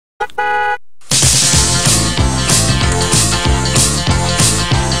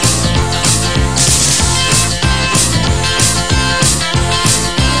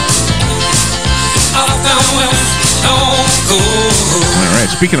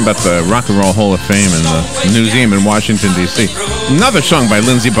speaking about the Rock and Roll Hall of Fame and the museum in Washington, D.C., another song by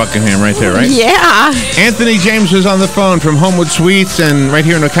Lindsey Buckingham right there, right? Yeah. Anthony James is on the phone from Homewood Suites and right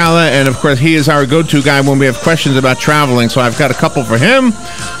here in Ocala, and of course he is our go-to guy when we have questions about traveling, so I've got a couple for him.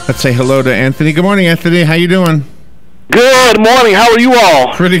 Let's say hello to Anthony. Good morning, Anthony. How you doing? Good morning. How are you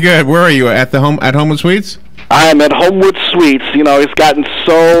all? Pretty good. Where are you? At Homewood Suites? I am at Homewood Suites. You know, it's gotten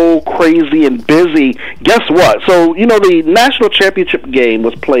so crazy and busy. Guess what? So, you know, the national championship game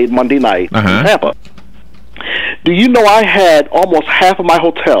was played Monday night in Tampa. Do you know I had almost half of my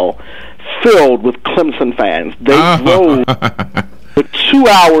hotel filled with Clemson fans? They drove for 2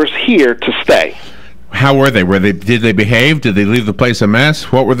 hours here to stay. How were they? Did they behave? Did they leave the place a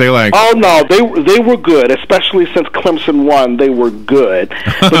mess? What were they like? Oh no, they were good. Especially since Clemson won, they were good.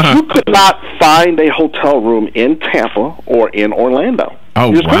 But you could not find a hotel room in Tampa or in Orlando.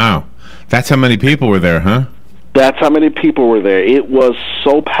 Oh wow, that's how many people were there, huh? That's how many people were there. It was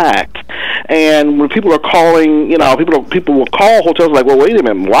so packed. And when people are calling, you know, people will call hotels like, well, wait a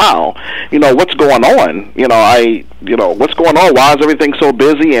minute, wow, you know, what's going on? What's going on? Why is everything so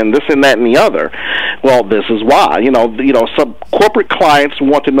busy and this and that and the other? Well, this is why. You know, some corporate clients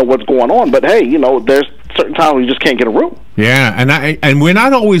want to know what's going on, but hey, you know, there's certain times you just can't get a room. Yeah, and we're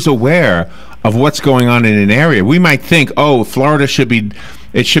not always aware of what's going on in an area. We might think, oh, Florida should be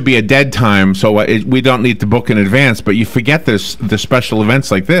a dead time, so we don't need to book in advance. But you forget the special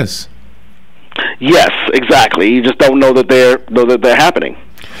events like this. Yes, exactly. You just don't know that they're happening.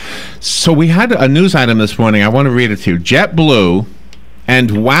 So we had a news item this morning. I want to read it to you. JetBlue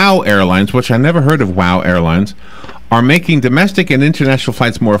and WOW Airlines, which I never heard of WOW Airlines, are making domestic and international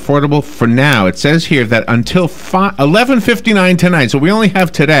flights more affordable for now. It says here that until 11:59 tonight, so we only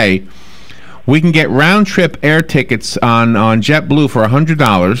have today, we can get round-trip air tickets on JetBlue for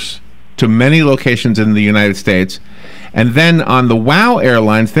 $100 to many locations in the United States. And then on the WOW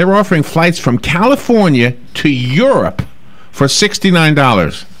Airlines, they're offering flights from California to Europe for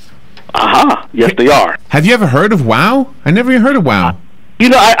 $69. Yes, they are. Have you ever heard of WOW? I never even heard of WOW. You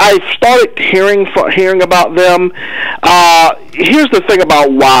know, I started hearing about them. Here's the thing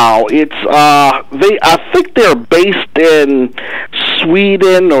about WOW. It's I think they're based in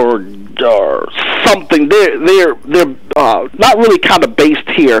Sweden or something. They're not really kind of based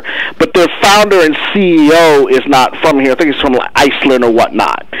here, but their founder and CEO is not from here. I think it's from like Iceland or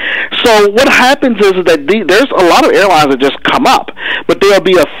whatnot. So what happens is that there's a lot of airlines that just come up, but they'll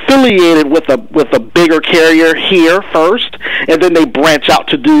be affiliated with a bigger carrier here first, and then they branch out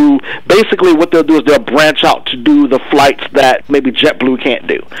to do, basically what they'll do is they'll branch out to do the flights that maybe JetBlue can't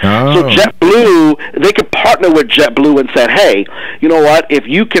do. So JetBlue, they could partner with JetBlue and say, hey, you know what, if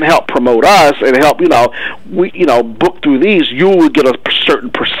you can help promote us and help, book through these, you will get a certain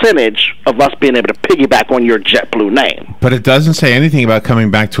percentage of us being able to piggyback on your JetBlue name. But it doesn't say anything about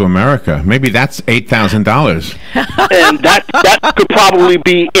coming back to America. Maybe that's $8,000. And that could probably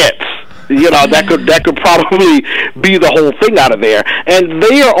be it. You know, that could probably be the whole thing out of there. And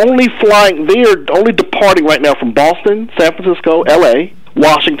they are only departing right now from Boston, San Francisco, L.A.,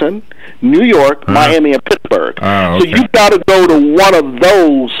 Washington, New York, Miami, and Pittsburgh. Okay. So you've got to go to one of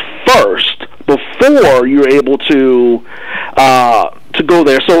those first before you're able to go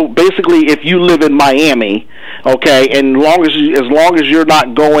there. So basically, if you live in Miami, okay, and as long as you're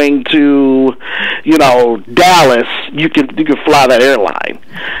not going to, Dallas, you can fly that airline.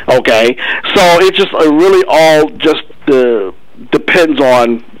 Okay, so it's just really all just depends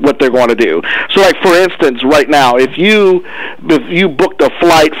on what they're going to do. So, like for instance, right now, if you booked a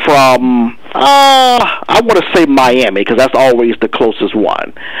flight from I want to say Miami because that's always the closest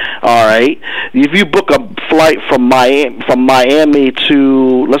one. All right, if you book a flight from Miami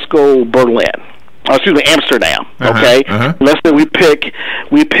to, let's go, Berlin. Amsterdam. Okay, let's say we pick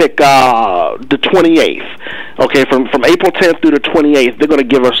the 28th. Okay, from April 10th through the 28th, they're going to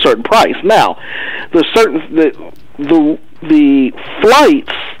give a certain price. Now, the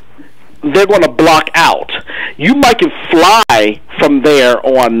flights, they're going to block out. You might can fly from there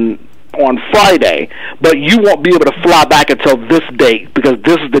on Friday, but you won't be able to fly back until this date because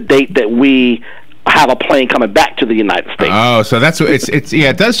this is the date that we have a plane coming back to the United States. Oh, so that's what it's yeah,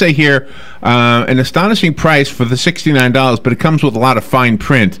 it does say here an astonishing price for the $69, but it comes with a lot of fine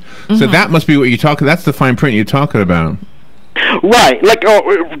print. So that must be what you're talking. That's the fine print you're talking about. Right, like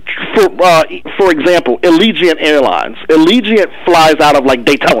for example, Allegiant Airlines. Allegiant flies out of like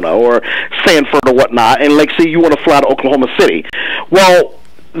Daytona or Sanford or whatnot, and like say you want to fly to Oklahoma City. Well,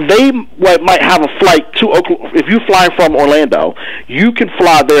 they might have a flight to Oklahoma. If you fly from Orlando, you can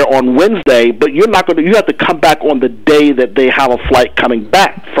fly there on Wednesday, but you're not going to. You have to come back on the day that they have a flight coming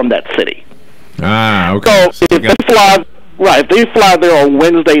back from that city. Okay. So if they fly Right, if they fly there on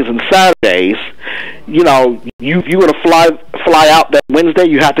Wednesdays and Saturdays, you know, if you were to fly out that Wednesday,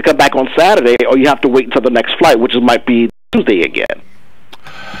 you have to come back on Saturday, or you have to wait until the next flight, which might be Tuesday again.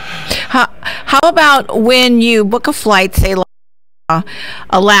 How about when you book a flight, say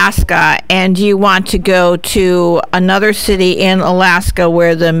Alaska, and you want to go to another city in Alaska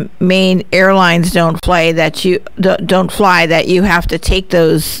where the main airlines don't fly, that you have to take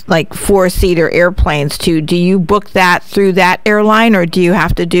those like 4-seater airplanes to? Do you book that through that airline, or do you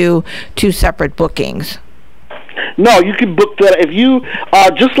have to do 2 separate bookings? No, you can book that if you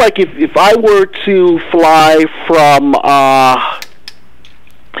just like if I were to fly from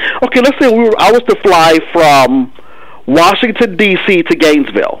okay, let's say I was to fly from Washington, D.C. to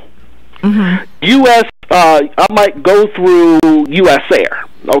Gainesville. Mm-hmm. I might go through U.S. Air,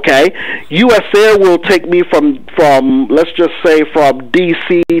 okay? U.S. Air will take me from let's just say, from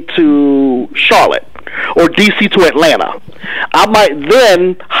D.C. to Charlotte, or D.C. to Atlanta. I might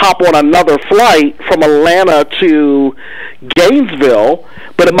then hop on another flight from Atlanta to Gainesville,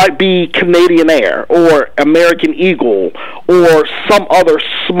 but it might be Canadian Air or American Eagle or some other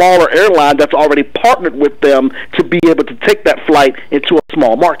smaller airline that's already partnered with them to be able to take that flight into a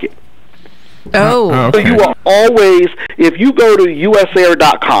small market. Oh. Okay. So you are always, if you go to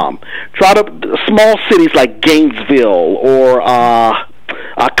usair.com, try to small cities like Gainesville or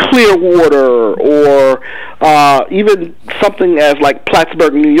Clearwater or even something as like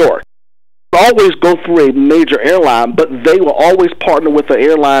Plattsburgh, New York. Always go through a major airline, but they will always partner with an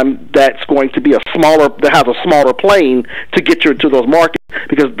airline that's going to be that has a smaller plane to get you into those markets,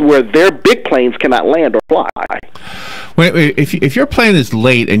 because where their big planes cannot land or fly. Wait, if your plane is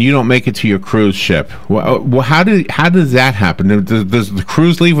late and you don't make it to your cruise ship, how does that happen? Does the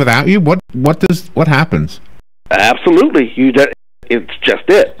cruise leave without you? What happens? Absolutely, it's just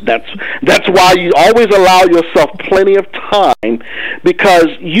it. That's why you always allow yourself plenty of time, because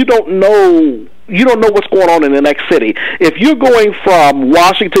you don't know what's going on in the next city. If you're going from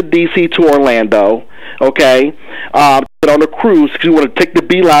Washington, D.C. to Orlando, okay, get on a cruise because you want to take the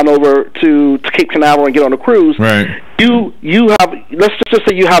beeline over to Cape Canaveral and get on a cruise. Right. You have, let's just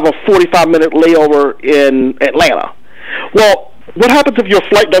say you have a 45-minute layover in Atlanta. Well, what happens if your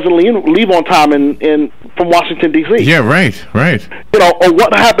flight doesn't leave on time from Washington, D.C.? Yeah, right. You know, or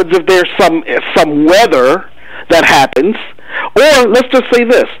what happens if there's some weather that happens? Or let's just say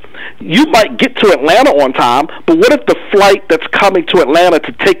this: you might get to Atlanta on time, but what if the flight that's coming to Atlanta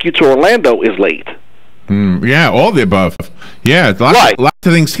to take you to Orlando is late? Yeah, all the above. Yeah, lots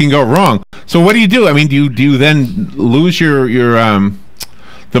of things can go wrong. So what do? I mean, do you then lose your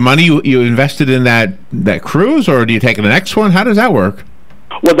the money you invested in that cruise, or do you take the next one? How does that work?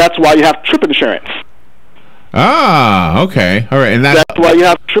 Well, that's why you have trip insurance. Ah, okay, all right, and that's why you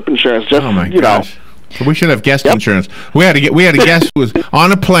have trip insurance. Just, oh my gosh. So we should have guest insurance. We had a guest who was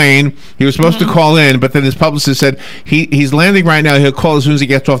on a plane. He was supposed to call in, but then his publicist said he's landing right now. He'll call as soon as he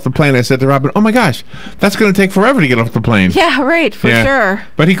gets off the plane. I said to Robin, "Oh my gosh, that's going to take forever to get off the plane." Yeah, right, for sure.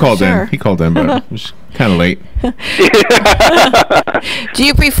 But he called in. He called in, but it was kind of late. Do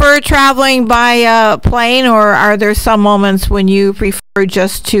you prefer traveling by plane, or are there some moments when you prefer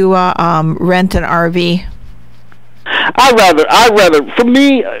just to rent an RV? I rather, for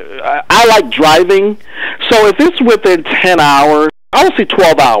me, I like driving. So if it's within 10 hours, I would say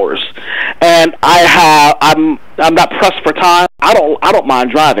 12 hours, and I'm not pressed for time, I don't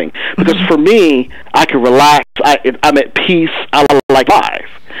mind driving, because for me, I can relax. I'm at peace. I like life.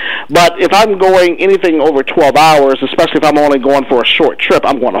 But if I'm going anything over 12 hours, especially if I'm only going for a short trip,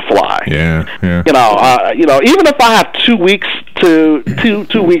 I'm going to fly. Yeah. You know, even if I have 2 weeks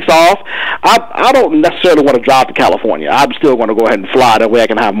two weeks off, I don't necessarily want to drive to California. I'm still going to go ahead and fly. That way I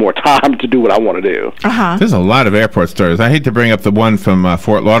can have more time to do what I want to do. There's a lot of airport stories. I hate to bring up the one from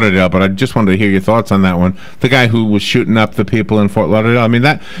Fort Lauderdale, but I just wanted to hear your thoughts on that one. The guy who was shooting up the people in Fort Lauderdale.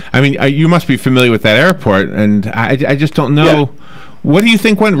 You must be familiar with that airport, and I just don't know. Yeah. What do you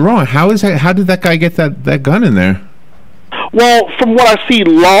think went wrong? How did that guy get that gun in there? Well, from what I see,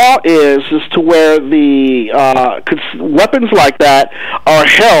 law is to where the weapons like that are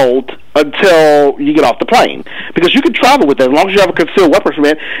held until you get off the plane, because you can travel with it as long as you have a concealed weapons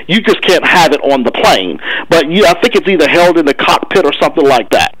permit. You just can't have it on the plane. But I think it's either held in the cockpit or something like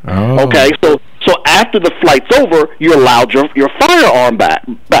that. Oh. Okay, so after the flight's over, you're allowed your firearm back.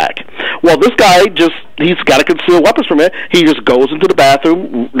 Well, this guy he's got a concealed weapons permit. He just goes into the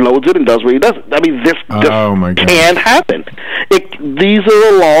bathroom, loads it, and does what he does. I mean, this can happen. These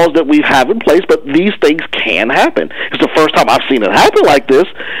are the laws that we have in place, but these things can happen. It's the first time I've seen it happen like this.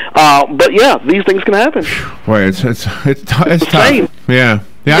 But yeah, these things can happen. Boy, it's tough. Same. Yeah.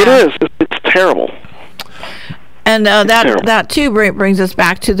 It is. It's terrible. And that too brings us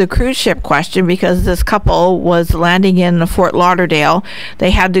back to the cruise ship question, because this couple was landing in Fort Lauderdale.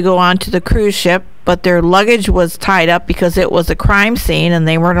 They had to go on to the cruise ship, but their luggage was tied up because it was a crime scene and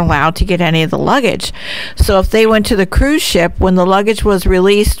they weren't allowed to get any of the luggage. So if they went to the cruise ship, when the luggage was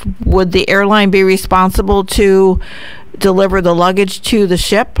released, would the airline be responsible to deliver the luggage to the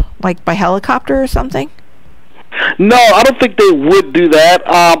ship, like by helicopter or something? No, I don't think they would do that.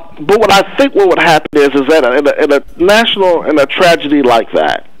 But what I think what would happen is that in a tragedy like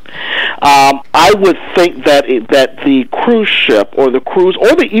that, I would think that the cruise ship or the cruise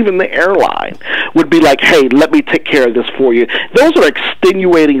or even the airline would be like, hey, let me take care of this for you. Those are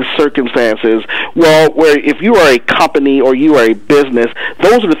extenuating circumstances. Well, where if you are a company or you are a business,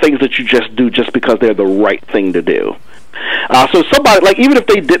 those are the things that you just do just because they're the right thing to do. So somebody, like, even if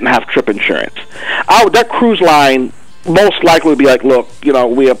they didn't have trip insurance, that cruise line most likely would be like, look, we know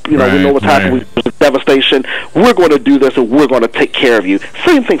what's happening. There's devastation. We're going to do this, and we're going to take care of you.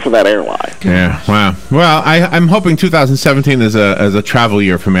 Same thing for that airline. Yeah. Wow. Well, I'm hoping 2017 is a travel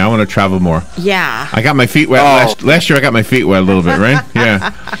year for me. I want to travel more. Yeah. I got my feet wet last year. I got my feet wet a little bit, right?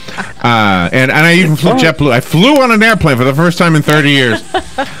 Yeah. And I even flew JetBlue. I flew on an airplane for the first time in 30 years.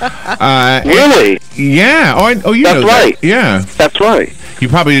 Really? Yeah. Oh, you know right. That. Yeah. That's right. You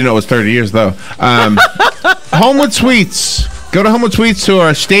probably didn't know it was 30 years, though. Homewood Suites. Go to Homewood Suites to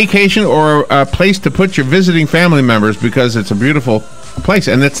a staycation or a place to put your visiting family members, because it's a beautiful place.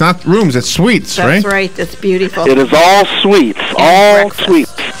 And it's not rooms, it's suites, right? That's right. It's beautiful. It is all suites. All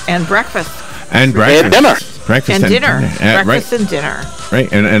suites. And breakfast. And breakfast. And dinner. Breakfast and dinner. Breakfast right. and dinner.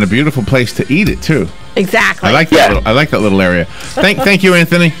 Right. And a beautiful place to eat it, too. Exactly. I like that little area. Thank you,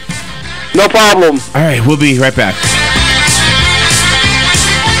 Anthony. No problem. All right, we'll be right back.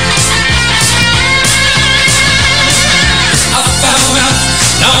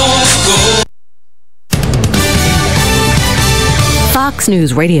 Fox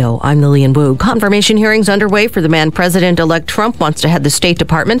News Radio, I'm Lillian Wu. Confirmation hearings underway for the man President-elect Trump wants to head the State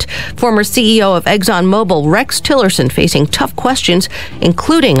Department. Former CEO of ExxonMobil, Rex Tillerson, facing tough questions,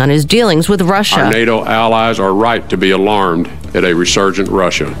 including on his dealings with Russia. Our NATO allies are right to be alarmed at a resurgent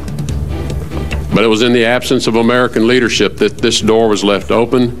Russia. But it was in the absence of American leadership that this door was left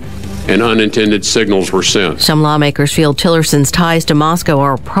open and unintended signals were sent. Some lawmakers feel Tillerson's ties to Moscow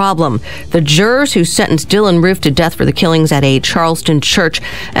are a problem. The jurors who sentenced Dylan Roof to death for the killings at a Charleston church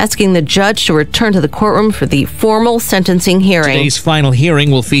asking the judge to return to the courtroom for the formal sentencing hearing. Today's final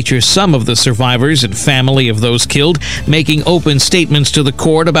hearing will feature some of the survivors and family of those killed making open statements to the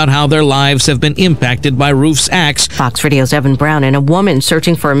court about how their lives have been impacted by Roof's acts. Fox Radio's Evan Brown and a woman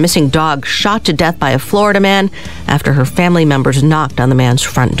searching for a missing dog shot to death by a Florida man after her family members knocked on the man's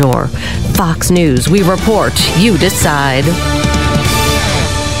front door. Fox News, we report, you decide.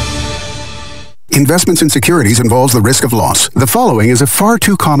 Investments in securities involves the risk of loss. The following is a far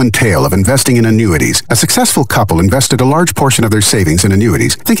too common tale of investing in annuities. A successful couple invested a large portion of their savings in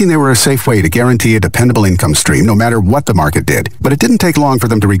annuities, thinking they were a safe way to guarantee a dependable income stream no matter what the market did. But it didn't take long for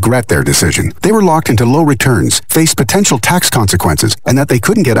them to regret their decision. They were locked into low returns, faced potential tax consequences, and that they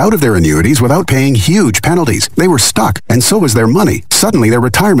couldn't get out of their annuities without paying huge penalties. They were stuck, and so was their money. Suddenly, their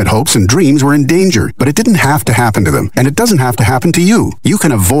retirement hopes and dreams were in danger. But it didn't have to happen to them, and it doesn't have to happen to you. You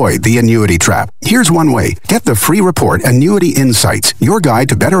can avoid the annuity trap. Here's one way. Get the free report, Annuity Insights, your guide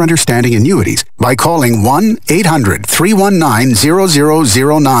to better understanding annuities, by calling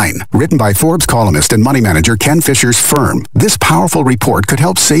 1-800-319-0009. Written by Forbes columnist and money manager Ken Fisher's firm. This powerful report could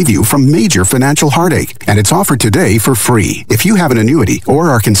help save you from major financial heartache, and it's offered today for free. If you have an annuity or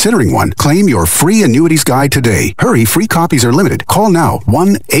are considering one, claim your free annuities guide today. Hurry, free copies are limited. Call now.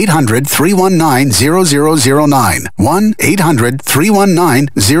 1-800-319-0009.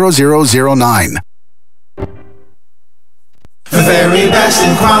 1-800-319-0009. The very best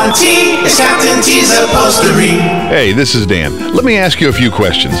in quality is Captain T's Upholstery. Hey, this is Dan. Let me ask you a few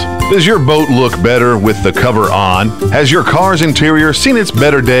questions. Does your boat look better with the cover on? Has your car's interior seen its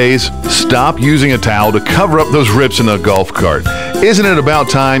better days? Stop using a towel to cover up those rips in the golf cart. Isn't it about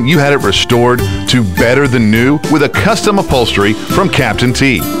time you had it restored to better than new with a custom upholstery from Captain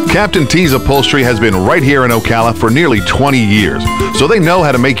T? Captain T's Upholstery has been right here in Ocala for nearly 20 years, so they know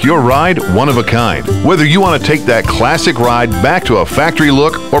how to make your ride one of a kind. Whether you want to take that classic ride back to a factory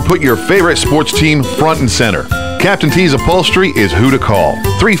look or put your favorite sports team front and center, Captain T's Upholstery is who to call.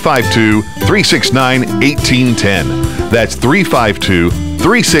 352-369-1810. That's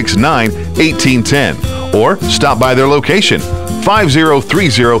 352-369-1810. Or stop by their location,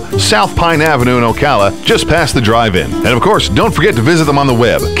 5030 South Pine Avenue in Ocala, just past the drive-in. And of course, don't forget to visit them on the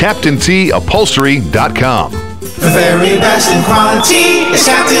web, CaptainTUpholstery.com. The very best in quality is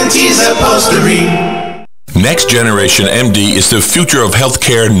Captain T's Upholstery. Next Generation MD is the future of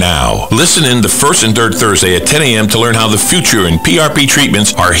healthcare now. Listen in the first and third Thursday at 10 a.m. to learn how the future in PRP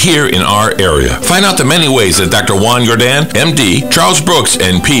treatments are here in our area. Find out the many ways that Dr. Juan Jordan, MD, Charles Brooks,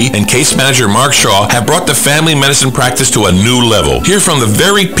 NP, and case manager Mark Shaw have brought the family medicine practice to a new level. Hear from the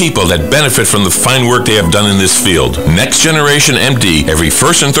very people that benefit from the fine work they have done in this field. Next Generation MD every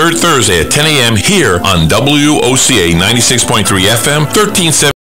first and third Thursday at 10 a.m. here on WOCA 96.3 FM, 1370.